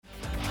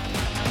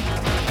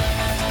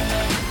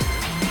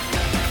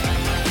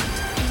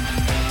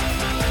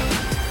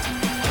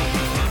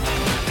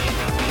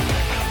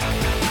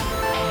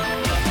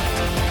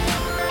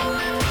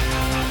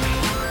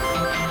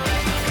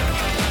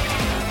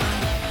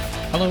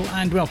Hello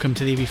and welcome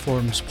to the AV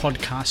Forums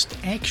podcast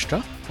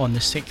extra on the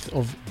 6th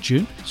of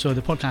June. So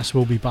the podcast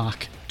will be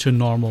back to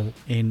normal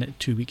in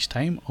 2 weeks'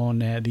 time on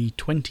the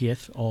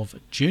 20th of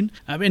June.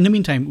 In the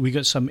meantime, we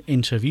got some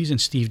interviews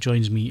and Steve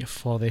joins me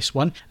for this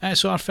one.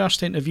 So our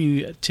first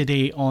interview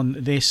today on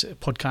this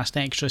podcast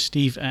extra,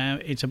 Steve,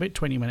 it's about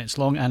 20 minutes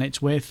long and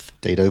it's with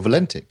Dado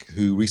Valentic,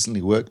 who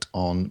recently worked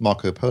on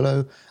Marco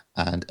Polo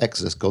and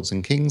Exodus Gods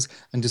and Kings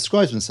and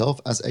describes himself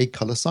as a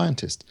colour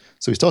scientist.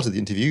 So we started the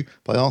interview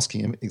by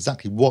asking him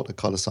exactly what a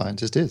colour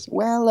scientist is.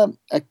 Well,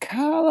 a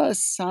colour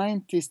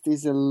scientist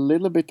is a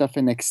little bit of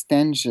an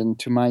extension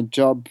to my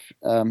job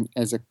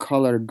as a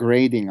colour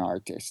grading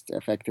artist.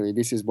 Effectively,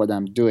 this is what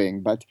I'm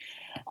doing. But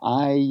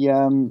I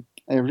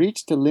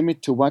reached a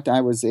limit to what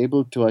I was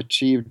able to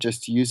achieve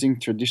just using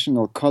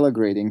traditional colour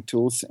grading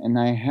tools, and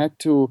I had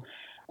to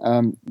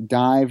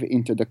dive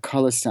into the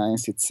color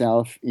science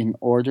itself in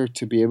order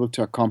to be able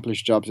to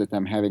accomplish jobs that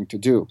I'm having to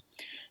do.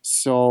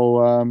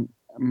 So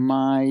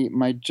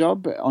my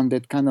job on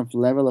that kind of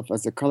level of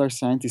as a color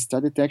scientist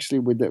started actually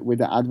with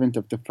the advent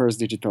of the first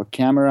digital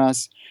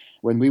cameras.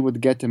 When we would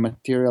get a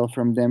material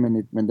from them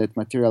and when that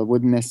material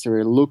wouldn't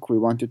necessarily look, we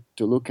wanted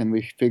to look, and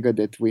we figured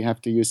that we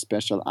have to use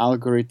special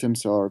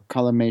algorithms or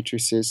color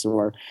matrices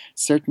or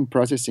certain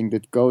processing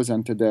that goes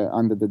under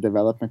the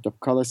development of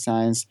color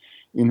science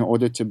in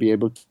order to be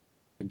able to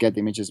get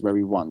images where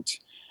we want.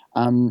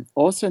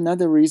 Also,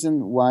 another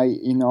reason why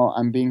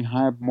I'm being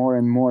hired more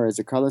and more as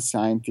a color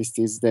scientist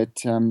is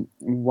that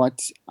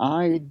what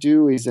I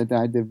do is that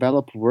I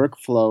develop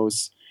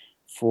workflows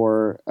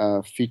for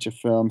feature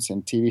films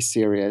and TV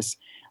series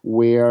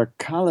where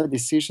color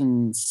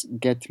decisions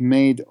get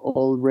made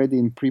already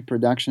in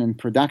pre-production and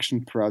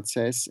production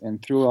process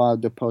and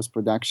throughout the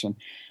post-production,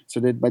 so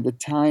that by the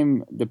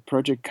time the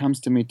project comes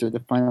to me to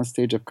the final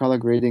stage of color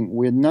grading,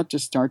 we're not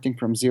just starting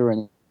from zero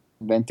and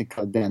inventing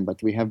color then,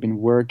 but we have been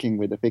working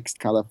with a fixed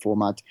color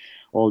format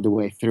all the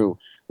way through.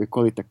 We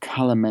call it a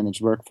color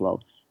managed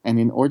workflow. And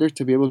in order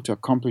to be able to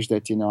accomplish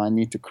that, I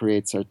need to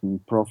create certain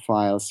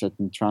profiles,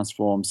 certain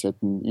transforms,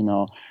 certain,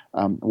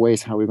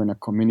 ways how we're going to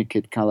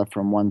communicate color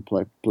from one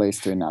place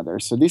to another.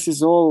 So this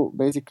is all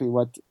basically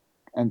what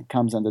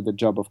comes under the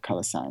job of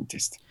color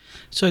scientist.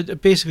 So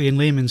basically, in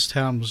layman's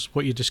terms,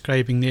 what you're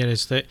describing there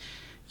is that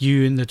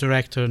you and the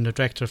director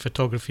of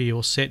photography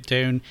will sit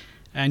down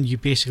and you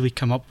basically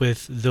come up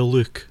with the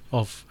look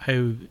of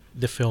how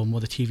the film or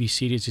the TV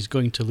series is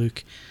going to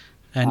look,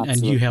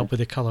 and you help with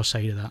the color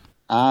side of that.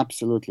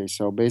 Absolutely.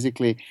 So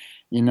basically,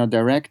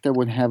 director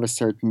would have a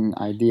certain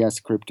idea,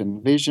 script,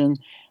 and vision.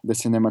 The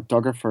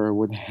cinematographer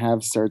would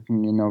have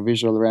certain,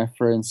 visual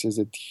references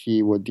that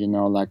he would,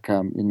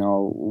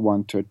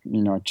 want to,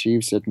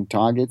 achieve certain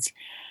targets.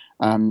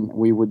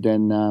 We would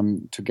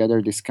then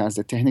together discuss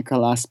the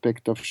technical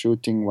aspect of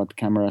shooting, what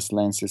cameras,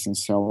 lenses, and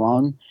so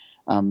on.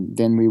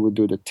 Then we would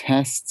do the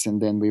tests,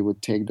 and then we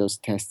would take those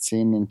tests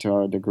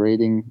into the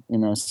grading,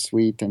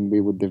 suite, and we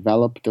would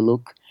develop the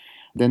look.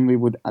 Then we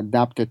would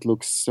adapt that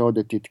look so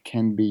that it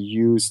can be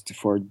used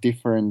for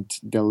different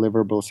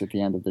deliverables at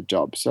the end of the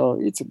job. So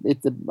it's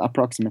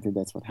approximately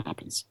that's what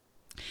happens.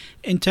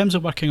 In terms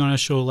of working on a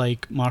show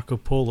like Marco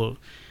Polo,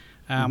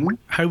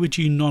 how would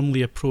you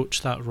normally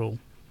approach that role?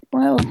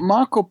 Well,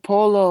 Marco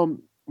Polo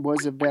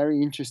was a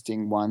very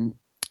interesting one,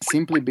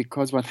 simply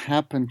because what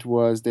happened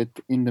was that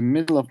in the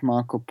middle of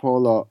Marco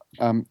Polo,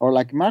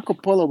 Marco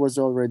Polo was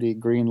already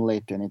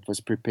greenlit and it was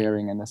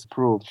preparing and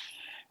approved.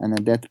 And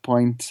at that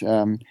point,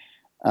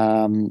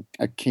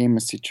 came a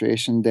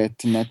situation that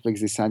Netflix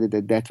decided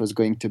that was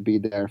going to be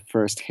their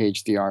first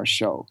HDR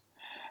show.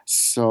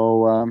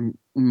 So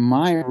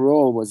my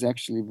role was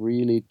actually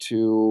really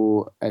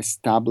to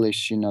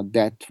establish,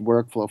 that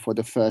workflow for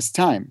the first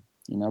time,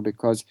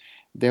 because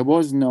there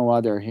was no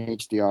other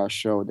HDR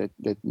show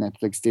that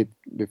Netflix did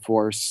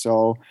before.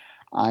 So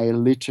I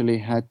literally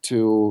had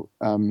to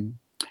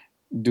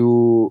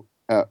do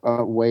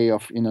a way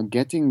of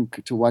getting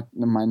to what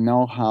my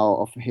know-how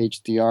of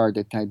HDR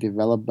that I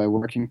developed by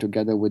working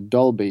together with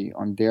Dolby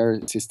on their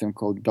system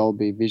called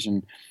Dolby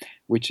Vision,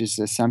 which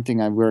is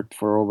something I worked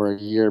for over a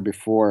year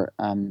before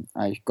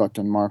I got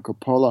on Marco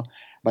Polo,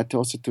 but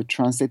also to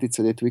translate it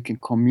so that we can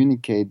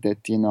communicate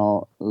that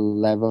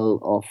level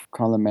of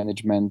color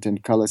management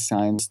and color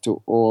science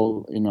to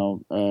all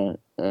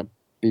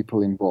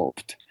people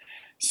involved.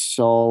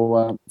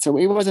 So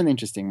it was an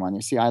interesting one.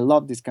 You see, I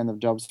love these kind of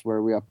jobs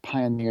where we are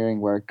pioneering,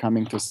 we're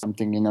coming to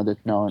something,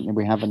 that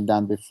we haven't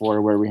done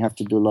before, where we have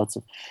to do lots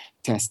of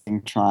testing,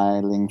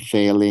 trialing,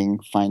 failing,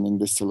 finding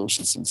the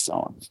solutions and so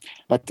on.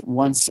 But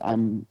once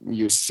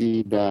you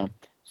see the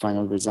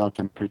final result,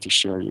 I'm pretty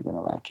sure you're going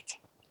to like it.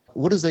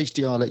 What does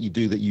HDR let you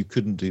do that you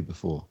couldn't do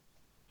before?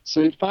 So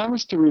if I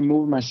was to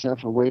remove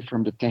myself away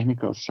from the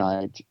technical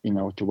side,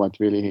 to what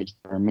really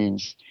HDR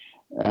means,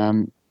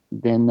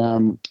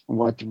 then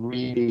what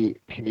really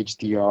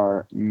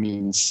HDR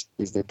means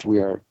is that we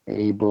are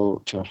able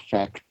to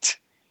affect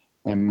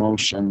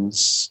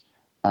emotions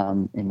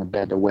in a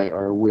better way,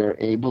 or we're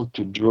able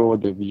to draw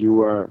the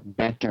viewer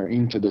better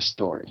into the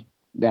story.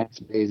 That's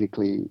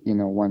basically,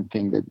 one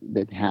thing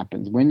that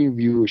happens when you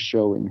view a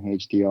show in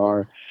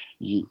HDR.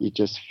 It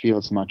just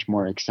feels much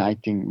more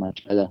exciting,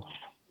 much better,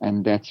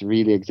 and that's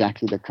really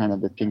exactly the kind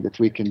of the thing that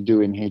we can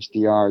do in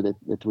HDR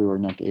that we were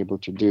not able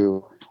to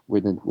do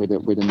with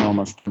a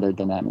normal standard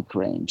dynamic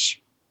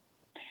range.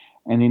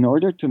 And in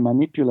order to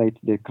manipulate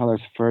the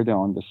colors further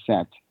on the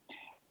set,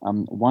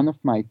 one of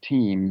my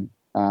team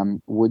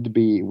would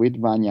be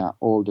with Vanya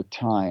all the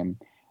time,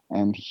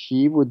 and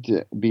he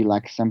would be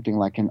like something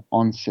like an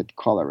on-set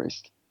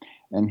colorist,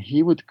 and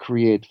he would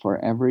create for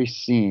every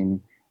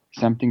scene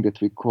something that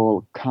we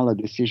call color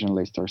decision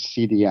list, or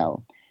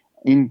CDL,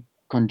 in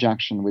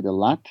conjunction with a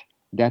LUT.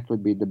 That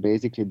would be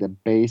basically the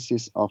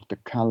basis of the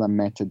color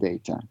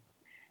metadata.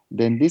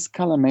 Then this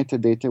color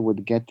metadata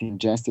would get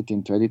ingested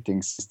into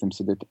editing system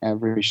so that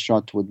every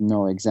shot would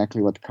know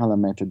exactly what color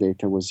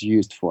metadata was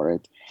used for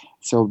it.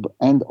 So,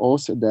 and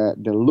also the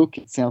look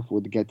itself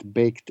would get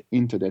baked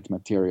into that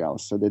material.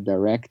 So the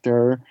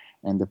director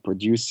and the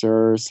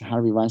producers,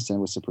 Harvey Weinstein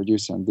was the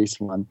producer on this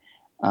one,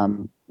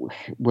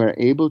 were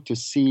able to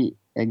see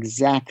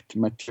exact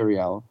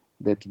material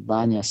that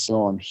Vanya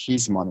saw on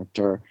his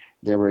monitor.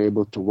 They were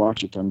able to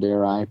watch it on their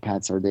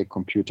iPads or their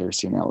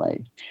computers in LA.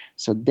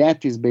 So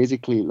that is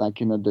basically like,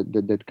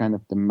 that kind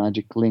of the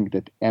magic link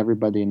that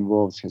everybody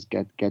involved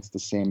gets the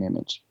same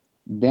image.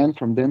 Then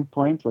from that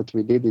point, what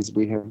we did is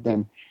we have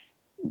then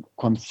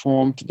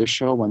conformed the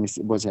show when it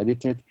was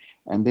edited,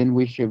 and then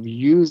we have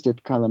used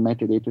that color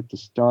metadata to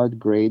start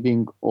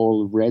grading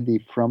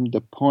already from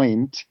the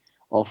point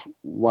of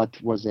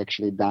what was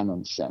actually done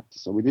on set.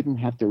 So we didn't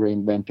have to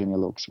reinvent any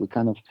looks. We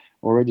kind of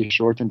already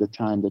shortened the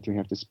time that we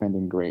have to spend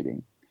in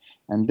grading.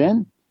 And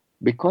then,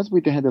 because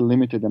we had a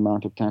limited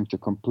amount of time to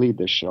complete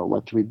the show,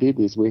 what we did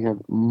is we have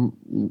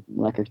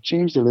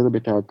changed a little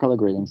bit our color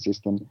grading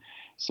system.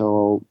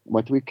 So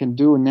what we can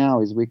do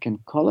now is we can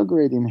color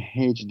grade in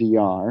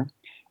HDR,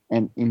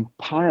 and in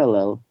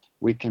parallel,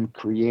 we can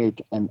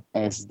create an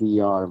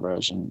SDR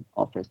version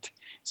of it.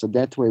 So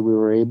that way we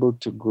were able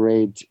to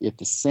grade at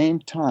the same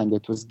time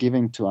that was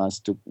given to us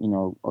to,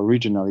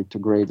 originally to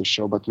grade the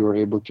show, but we were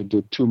able to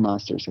do two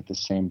masters at the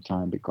same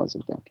time because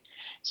of that.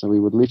 So we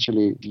would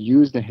literally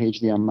use the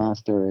HDR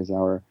master as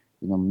our,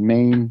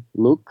 main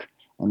look,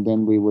 and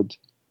then we would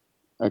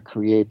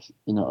create,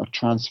 a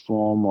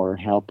transform or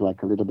help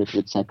like a little bit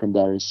with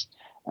secondaries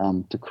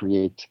to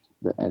create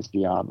the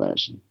SDR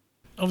version.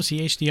 Obviously,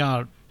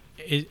 HDR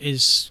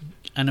is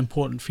an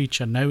important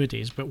feature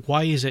nowadays, but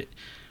why is it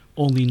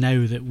only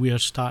now that we are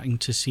starting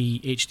to see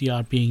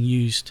HDR being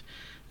used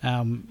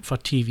for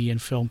TV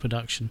and film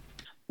production?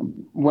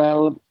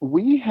 Well,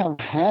 we have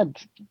had,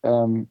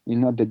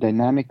 the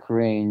dynamic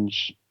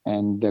range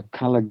and the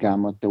color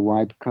gamut, the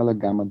wide color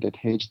gamut that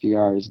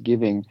HDR is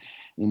giving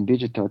in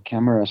digital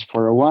cameras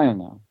for a while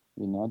now.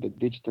 The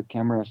digital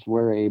cameras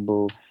were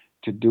able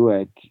to do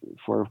it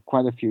for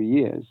quite a few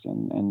years,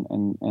 and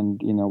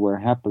we're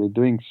happily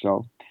doing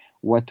so.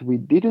 What we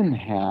didn't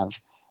have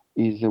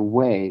is a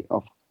way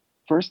of,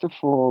 first of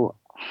all,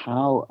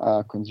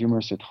 how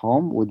consumers at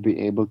home would be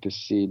able to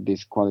see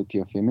this quality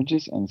of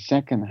images, and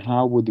second,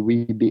 how would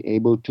we be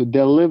able to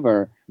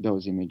deliver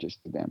those images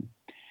to them.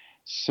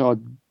 So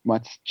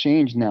what's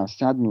changed now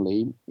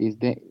suddenly is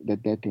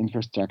that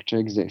infrastructure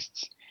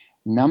exists.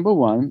 Number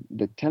one,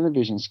 the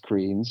television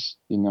screens,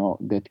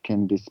 that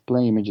can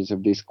display images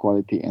of this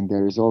quality, and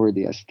there is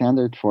already a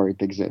standard for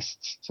it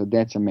exists. So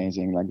that's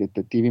amazing. Like that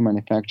the TV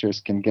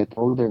manufacturers can get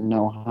all their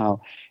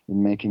know-how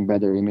in making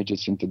better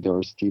images into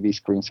those TV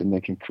screens, and they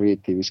can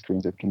create TV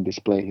screens that can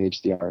display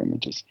HDR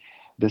images.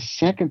 The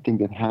second thing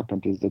that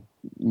happened is that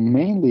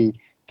mainly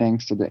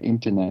thanks to the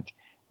internet,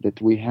 that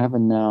we have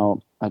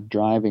now a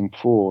driving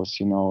force,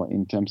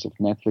 in terms of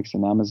Netflix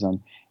and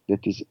Amazon,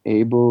 that is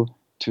able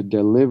to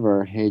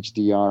deliver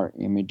HDR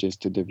images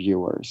to the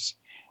viewers.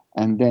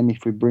 And then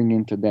if we bring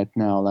into that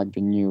now, like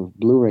the new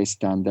Blu-ray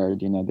standard,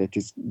 that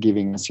is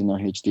giving us,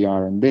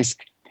 HDR on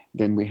disc,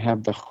 then we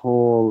have the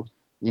whole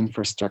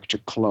infrastructure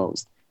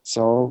closed.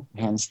 So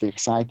hence the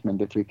excitement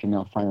that we can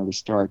now finally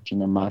start,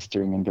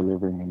 mastering and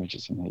delivering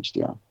images in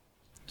HDR.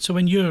 So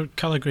when you're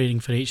color grading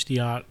for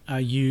HDR, are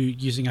you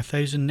using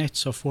 1,000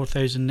 nits or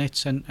 4,000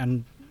 nits,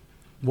 and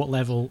what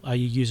level are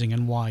you using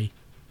and why?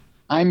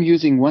 I'm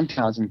using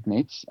 1,000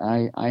 nits.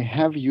 I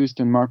have used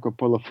in Marco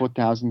Polo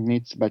 4,000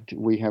 nits, but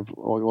we have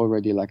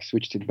already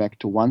switched it back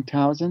to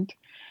 1,000.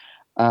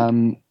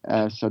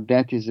 So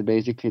that is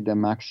basically the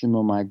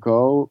maximum I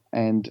go.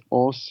 And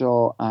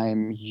also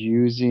I'm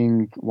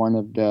using one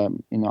of the,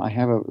 I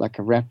have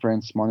a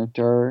reference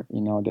monitor,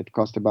 that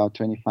cost about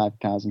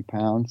 25,000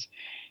 pounds,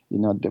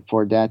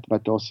 for that.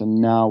 But also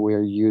now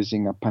we're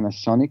using a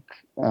Panasonic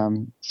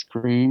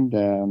screen,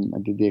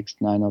 the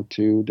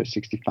DX902, the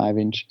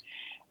 65-inch.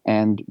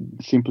 And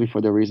simply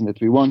for the reason that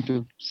we want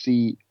to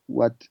see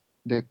what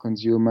the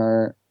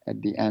consumer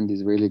at the end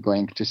is really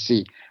going to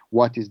see.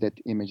 What is that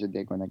image that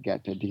they're going to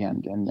get at the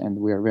end? And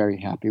we're very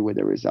happy with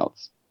the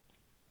results.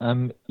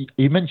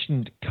 You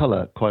mentioned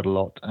color quite a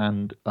lot,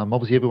 and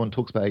obviously everyone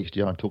talks about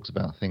HDR and talks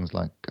about things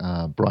like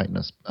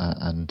brightness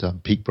and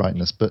peak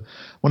brightness, but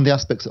one of the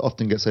aspects that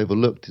often gets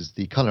overlooked is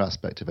the color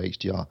aspect of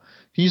HDR.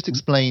 Can you just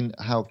explain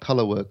how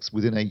color works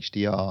within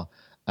HDR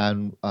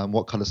and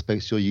what color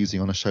space you're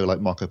using on a show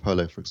like Marco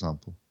Polo, for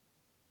example?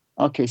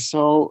 Okay,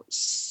 so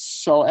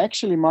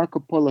actually Marco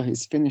Polo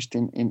is finished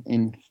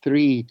in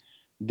three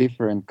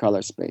different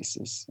color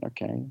spaces.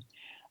 Okay.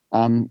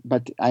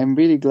 But I'm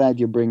really glad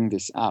you bring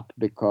this up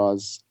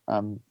because,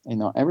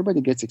 everybody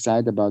gets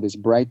excited about this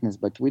brightness,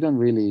 but we don't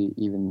really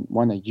even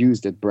want to use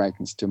that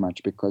brightness too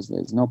much because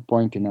there's no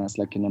point in us,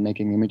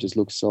 making images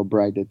look so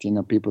bright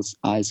that, people's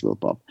eyes will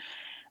pop.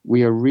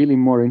 We are really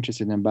more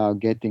interested about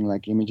getting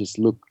images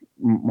look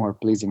more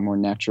pleasing, more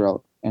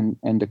natural. And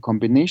the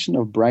combination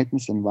of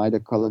brightness and wider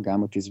color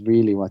gamut is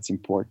really what's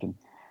important.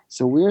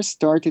 So we're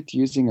started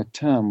using a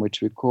term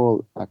which we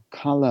call a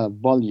color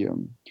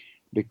volume,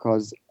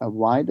 because a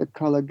wider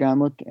color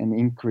gamut and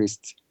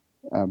increased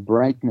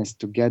brightness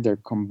together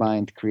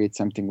combined create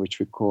something which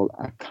we call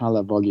a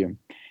color volume.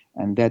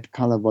 And that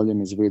color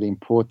volume is really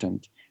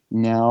important.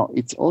 Now,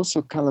 it's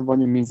also color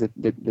volume means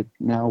that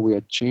now we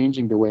are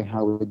changing the way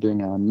how we're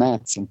doing our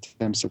maths in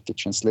terms of the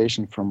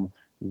translation from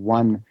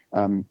one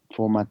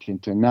format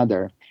into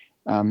another,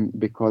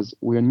 because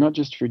we're not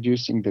just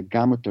reducing the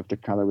gamut of the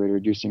color, we're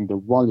reducing the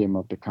volume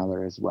of the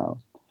color as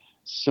well.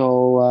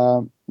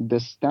 So the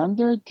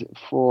standard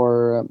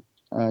for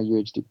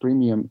UHD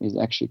Premium is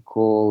actually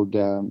called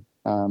the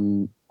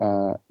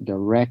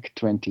Rec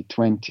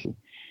 2020,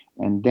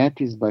 and that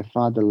is by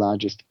far the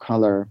largest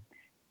color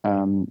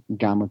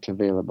gamut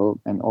available,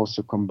 and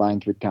also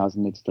combined with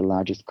 1000 it's the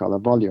largest color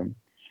volume.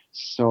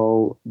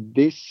 So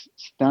this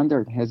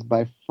standard has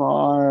by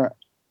far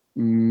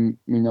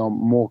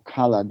more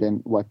color than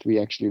what we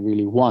actually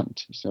really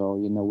want. So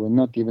we're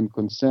not even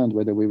concerned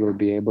whether we will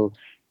be able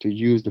to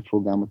use the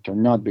full gamut or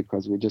not,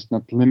 because we're just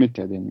not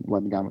limited in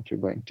what gamut we're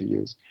going to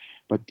use.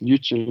 But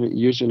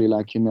usually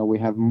we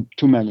have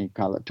too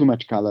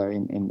much color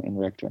in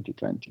Rec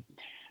 2020.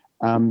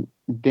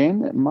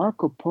 Then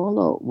Marco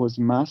Polo was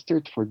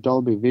mastered for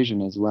Dolby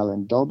Vision as well,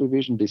 and Dolby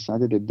Vision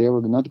decided that they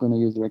were not going to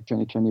use Rec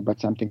 2020 but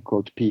something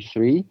called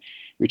P3,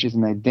 which is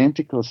an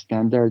identical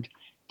standard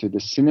to the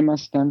cinema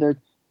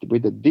standard,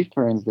 with the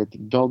difference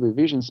that Dolby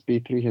Vision's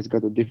P3 has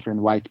got a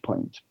different white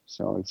point.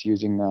 So it's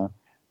using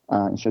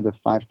instead of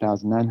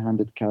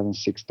 5,900 Kelvin,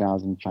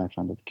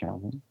 6,500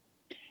 Kelvin.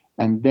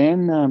 And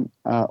then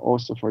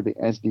also for the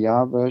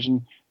SDR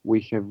version,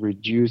 we have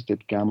reduced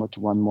that gamut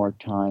one more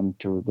time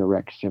to the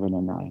Rec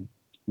 709.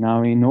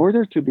 Now, in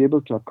order to be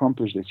able to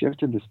accomplish this, you have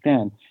to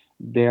understand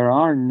there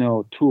are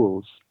no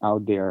tools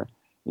out there.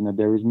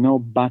 There is no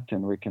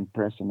button we can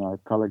press in our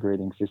color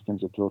grading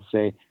systems that will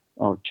say,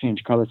 oh,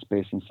 change color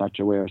space in such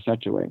a way or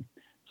such a way.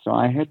 So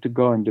I had to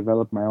go and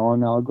develop my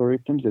own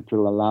algorithms that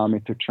will allow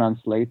me to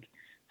translate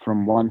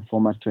from one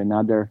format to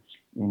another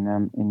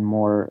in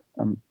more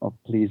a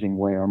pleasing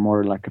way, or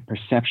more like a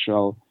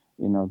perceptual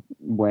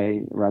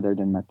way rather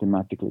than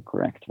mathematically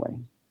correct way.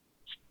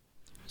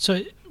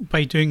 So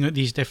by doing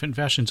these different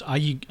versions, are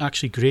you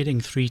actually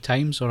grading 3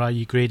 times, or are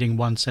you grading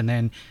once and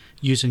then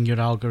using your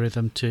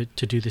algorithm to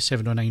do the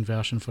 709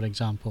 version, for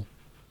example?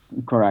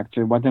 Correct.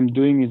 So what I'm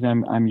doing is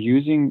I'm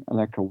using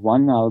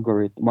one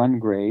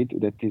grade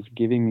that is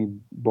giving me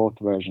both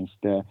versions,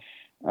 the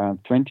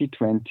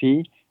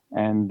 2020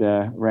 and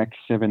the Rec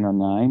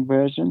 709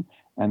 version,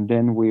 and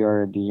then we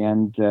are at the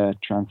end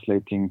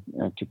translating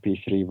to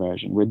P3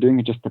 version. We're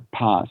doing just a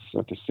pass,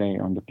 so to say,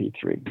 on the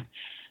P3.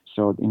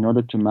 So in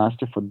order to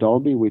master for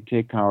Dolby, we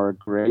take our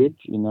grade,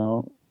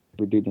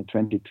 we did in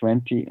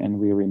 2020, and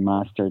we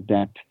remastered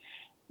that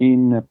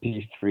in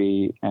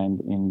P3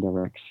 and in the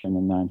Rec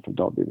 709 for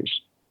Dolby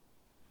Vision.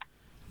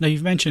 Now,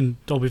 you've mentioned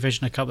Dolby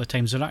Vision a couple of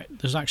times.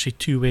 There's actually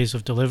 2 ways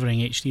of delivering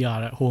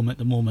HDR at home at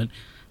the moment.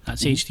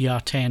 That's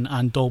HDR10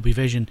 and Dolby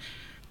Vision.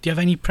 Do you have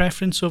any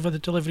preference over the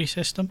delivery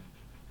system?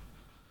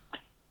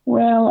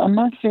 Well, I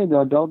must say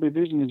though, Dolby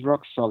Vision is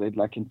rock solid,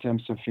 in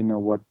terms of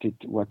what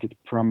it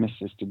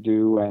promises to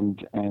do,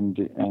 and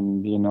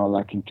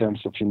in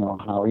terms of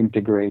how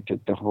integrated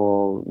the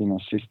whole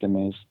system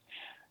is,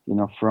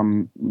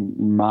 from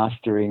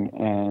mastering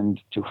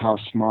and to how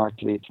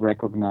smartly it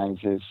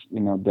recognizes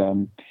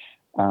the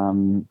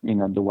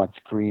what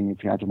screen,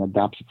 if it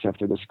adapts itself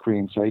to the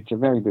screen. So it's a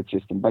very good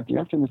system. But you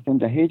have to understand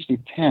the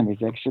HD10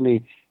 is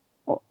actually,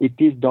 it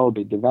is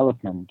Dolby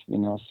development,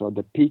 so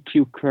the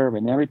PQ curve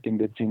and everything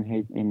that's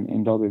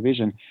in Dolby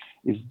Vision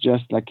is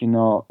just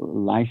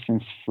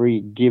license free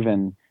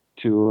given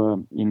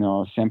to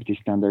SMPTE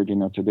standard,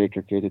 today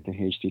calculated to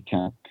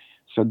HD10.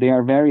 So they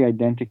are very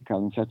identical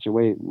in such a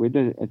way, with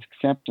the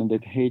exception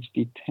that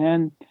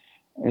HD10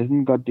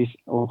 hasn't got this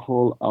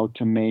whole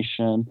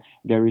automation.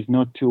 There is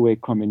no two-way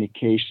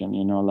communication,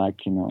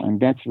 and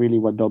that's really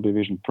what Dolby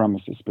Vision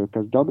promises,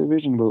 because Dolby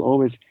Vision will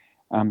always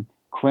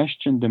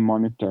question the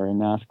monitor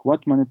and ask,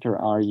 what monitor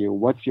are you?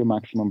 What's your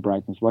maximum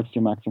brightness? What's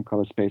your maximum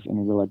color space? And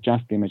it will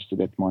adjust the image to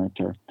that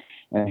monitor.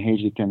 And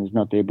HD10 is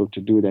not able to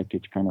do that.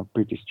 It's kind of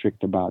pretty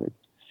strict about it.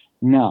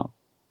 Now,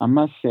 I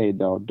must say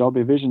though,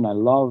 Dolby Vision I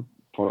love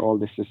for all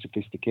the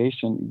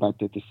sophistication, but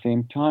at the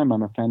same time,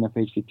 I'm a fan of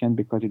HD10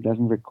 because it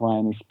doesn't require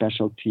any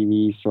special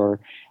TVs or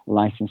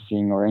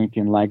licensing or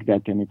anything like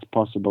that, and it's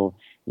possible,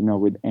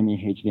 with any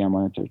HDR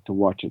monitor to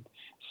watch it.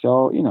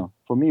 So,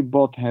 for me,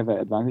 both have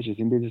advantages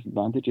and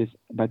disadvantages,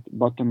 but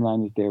bottom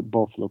line is they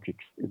both look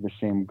the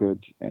same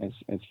good as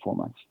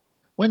formats.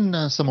 When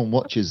someone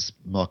watches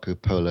Marco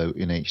Polo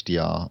in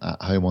HDR at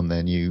home on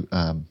their new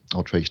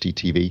Ultra HD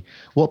TV,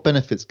 what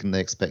benefits can they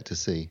expect to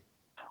see?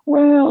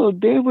 Well,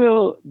 they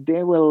will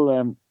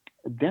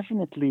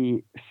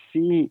definitely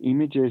see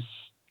images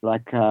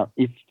like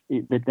if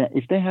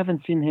they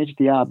haven't seen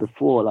HDR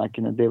before,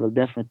 they will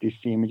definitely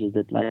see images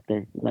that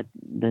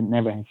they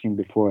never have seen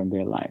before in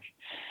their life.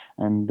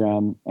 And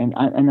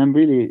I'm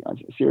really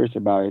serious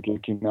about it.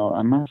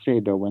 I must say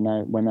though, when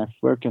I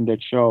worked on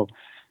that show,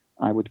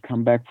 I would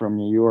come back from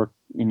New York,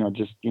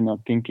 just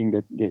thinking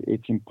that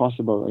it's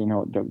impossible.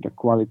 The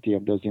quality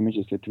of those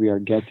images that we are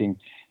getting,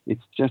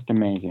 it's just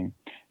amazing.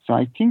 So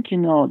I think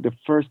the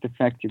first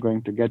effect you're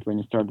going to get when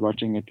you start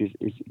watching it is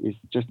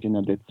just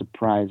that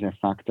surprise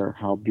factor,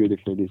 how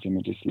beautifully these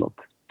images look.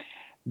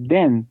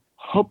 Then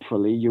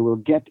hopefully you will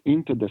get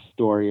into the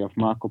story of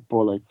Marco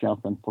Polo itself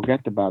and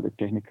forget about the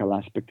technical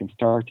aspect and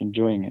start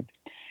enjoying it.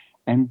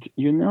 And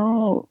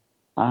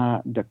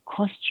the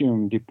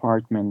costume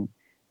department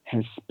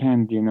has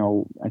spent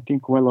I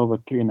think well over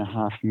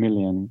 $3.5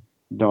 million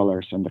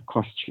on the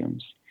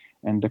costumes.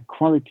 And the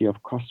quality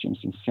of costumes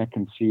in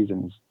second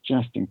season is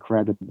just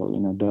incredible.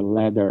 The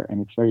leather, and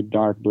it's very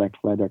dark black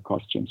leather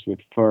costumes with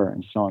fur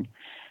and so on.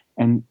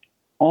 And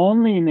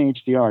only in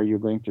HDR you're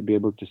going to be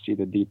able to see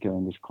the detail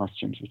in these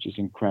costumes, which is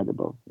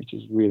incredible, which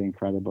is really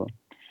incredible.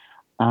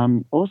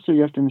 Also,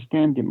 you have to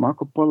understand that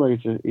Marco Polo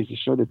is a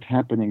show that's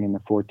happening in the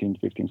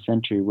 14th, 15th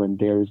century when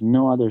there is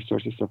no other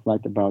sources of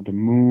light about the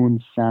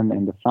moon, sun,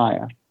 and the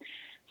fire.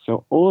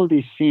 So all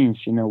these scenes,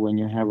 when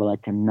you have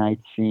like a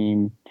night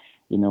scene,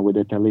 with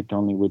it lit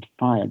only with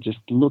fire, just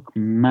look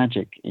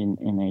magic in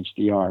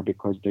HDR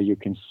because you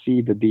can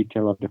see the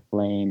detail of the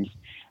flames,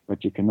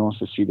 but you can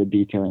also see the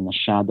detail in the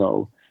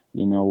shadow,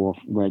 of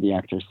where the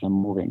actors are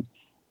moving.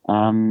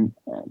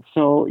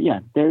 So yeah,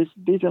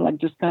 these are like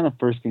just kind of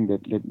first thing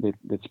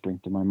that spring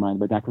to my mind,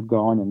 but I could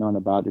go on and on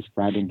about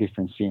describing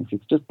different scenes.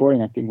 It's just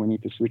boring. I think we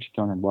need to switch it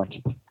on and watch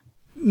it.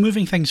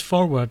 Moving things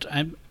forward,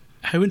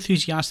 how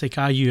enthusiastic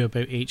are you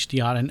about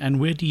HDR, and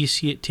where do you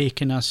see it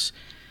taking us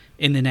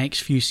in the next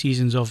few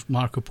seasons of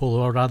Marco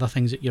Polo or other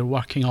things that you're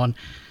working on?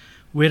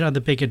 Where are the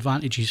big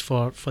advantages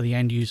for the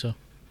end user?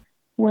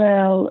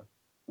 Well,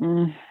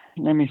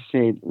 let me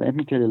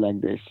tell you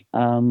like this.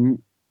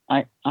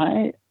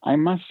 I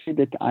must say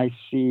that I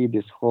see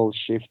this whole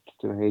shift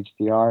to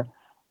HDR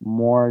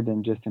more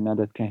than just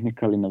another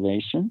technical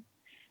innovation.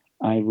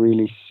 I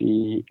really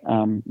see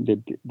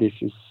that this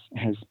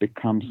has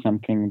become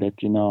something that,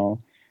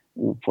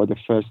 for the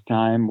first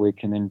time we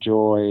can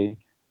enjoy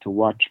to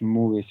watch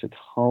movies at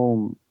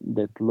home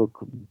that look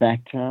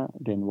better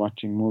than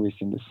watching movies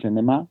in the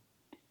cinema.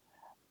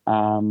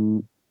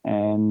 And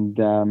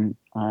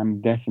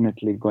I'm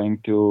definitely going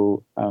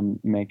to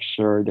make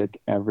sure that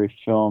every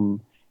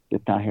film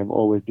that I have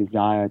always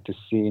desired to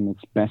see in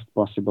its best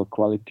possible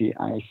quality,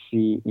 I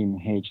see in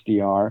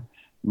HDR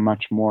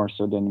much more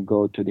so than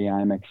go to the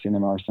IMAX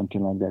cinema or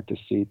something like that to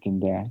see it in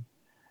there.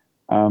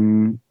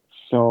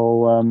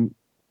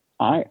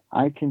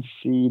 I can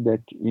see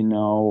that,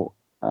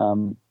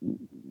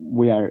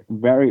 we are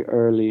very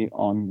early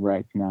on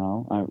right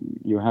now.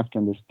 You have to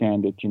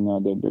understand that,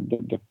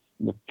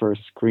 the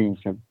first screens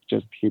have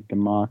just hit the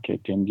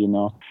market and,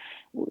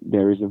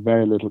 there is a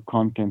very little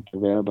content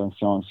available and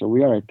so on. So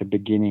we are at the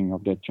beginning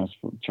of that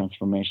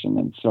transformation.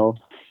 And so,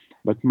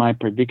 but my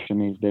prediction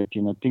is that,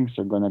 things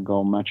are going to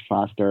go much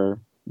faster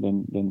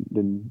than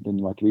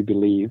what we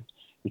believe.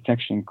 It's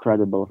actually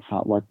incredible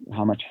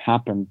how much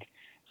happened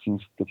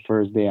since the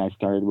first day I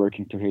started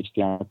working to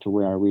HDR to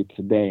where are we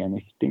today. And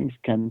if things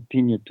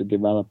continue to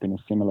develop in a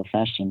similar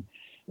fashion,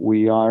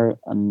 we are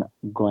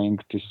going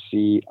to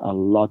see a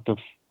lot of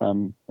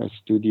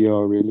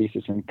studio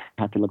releases and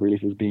catalog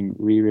releases being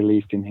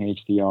re-released in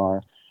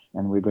HDR,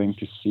 and we're going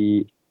to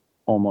see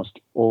almost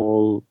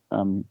all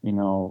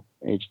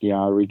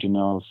HDR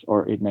originals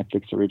or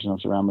Netflix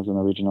originals or Amazon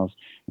originals,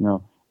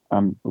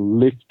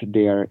 lift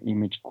their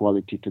image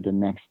quality to the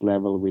next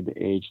level with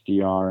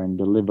HDR and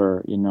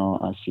deliver,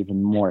 us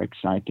even more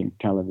exciting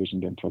television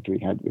than what we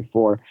had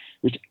before,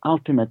 which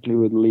ultimately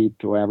would lead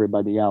to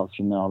everybody else,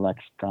 like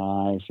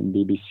Skies and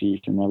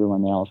BBCs and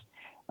everyone else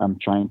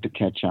trying to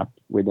catch up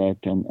with it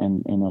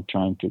and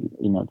trying to,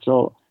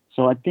 so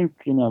I think,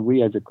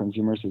 we as a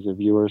consumers, as a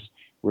viewers,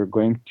 we're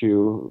going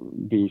to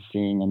be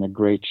seeing a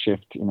great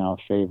shift in our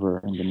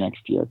favor in the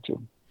next year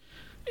too.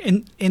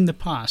 In the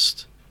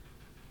past,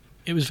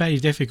 it was very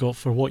difficult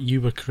for what you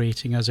were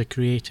creating as a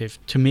creative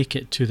to make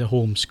it to the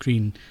home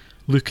screen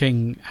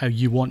looking how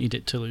you wanted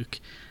it to look.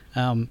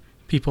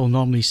 People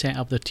normally set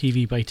up their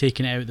TV by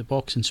taking it out of the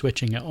box and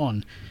switching it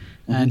on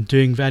and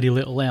doing very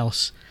little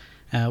else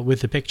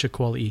with the picture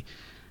quality.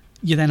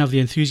 You then have the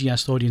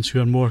enthusiast audience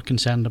who are more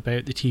concerned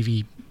about the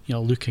TV,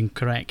 looking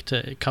correct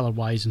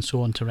colour-wise and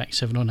so on to Rec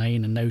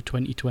 709 and now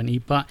 2020.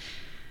 But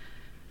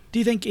do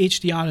you think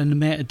HDR and the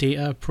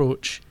metadata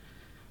approach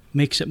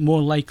makes it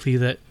more likely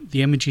that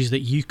the images that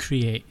you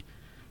create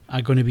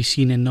are going to be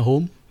seen in the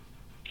home?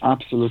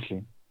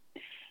 Absolutely.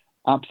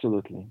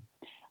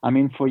 I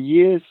mean, for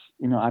years,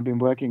 I've been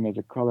working as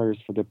a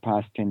colorist for the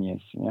past 10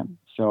 years. Yeah.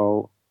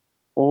 So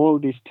all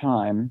this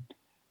time,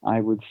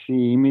 I would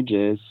see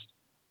images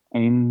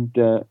in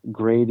the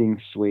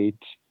grading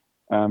suite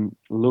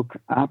look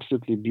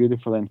absolutely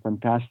beautiful and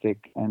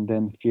fantastic, and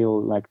then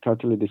feel like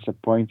totally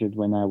disappointed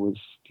when I was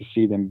to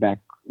see them back,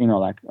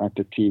 like at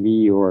the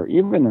TV or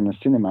even in a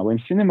cinema. When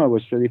cinema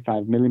was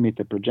 35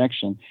 millimeter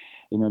projection,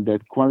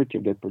 that quality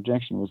of that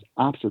projection was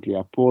absolutely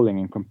appalling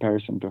in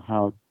comparison to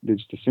how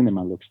digital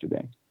cinema looks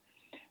today.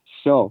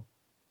 So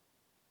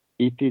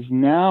it is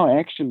now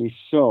actually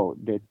so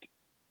that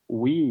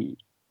we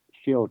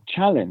feel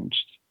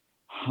challenged.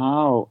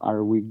 How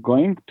are we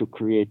going to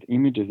create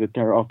images that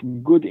are of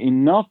good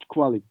enough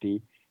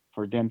quality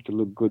for them to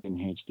look good in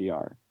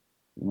HDR?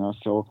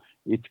 So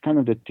it's kind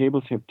of the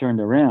tables have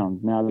turned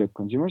around. Now the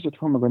consumers at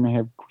home are going to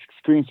have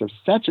screens of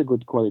such a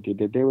good quality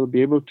that they will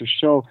be able to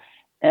show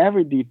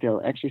every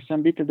detail, actually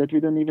some detail that we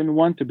don't even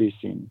want to be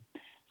seen.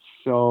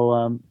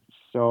 So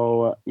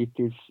it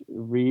is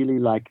really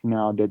like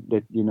now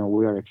that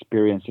we are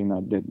experiencing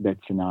that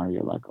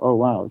scenario. Like, oh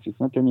wow, it's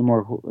not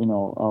anymore.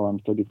 Oh,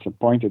 I'm so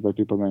disappointed what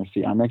people are going to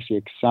see. I'm actually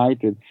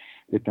excited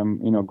that I'm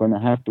going to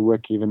have to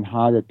work even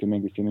harder to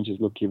make these images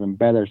look even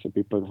better, so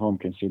people at home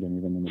can see them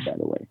even in a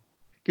better way.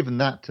 Given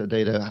that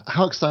data,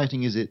 how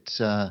exciting is it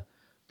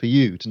for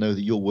you to know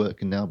that your work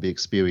can now be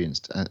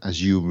experienced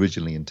as you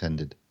originally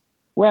intended?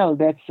 Well,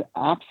 that's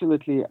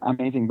absolutely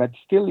amazing. But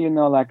still,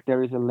 like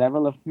there is a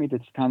level of me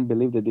that can't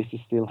believe that this is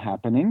still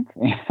happening.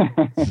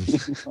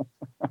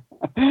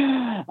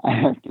 I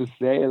have to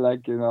say,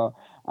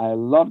 I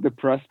love the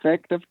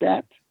prospect of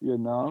that,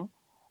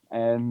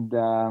 and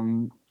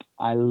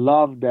I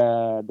love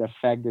the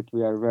fact that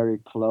we are very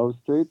close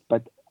to it.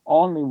 But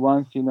only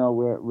once, we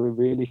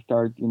really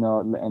start,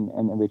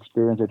 and we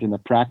experience it in the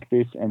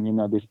practice,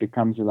 and, this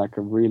becomes like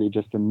a really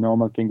just a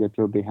normal thing that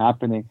will be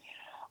happening.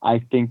 I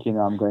think,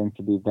 I'm going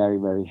to be very,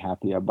 very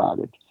happy about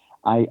it.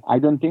 I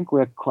don't think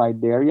we're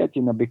quite there yet,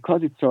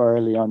 because it's so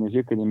early on, as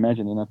you can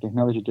imagine,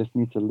 technology just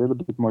needs a little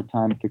bit more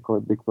time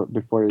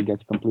before it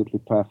gets completely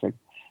perfect.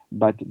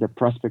 But the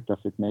prospect of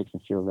it makes me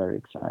feel very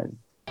excited.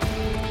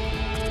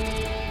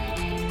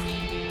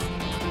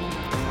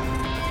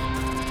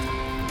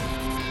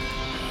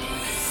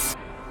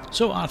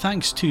 So our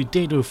thanks to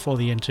Dado for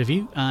the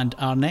interview, and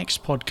our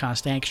next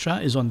podcast extra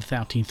is on the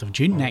 13th of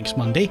June, next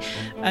Monday.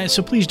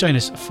 So please join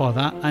us for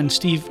that. And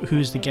Steve,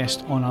 who's the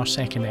guest on our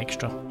second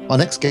extra? Our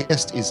next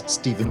guest is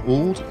Stephen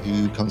Auld,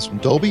 who comes from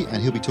Dolby,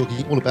 and he'll be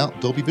talking all about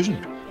Dolby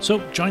Vision. So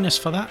join us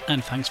for that,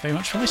 and thanks very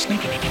much for listening.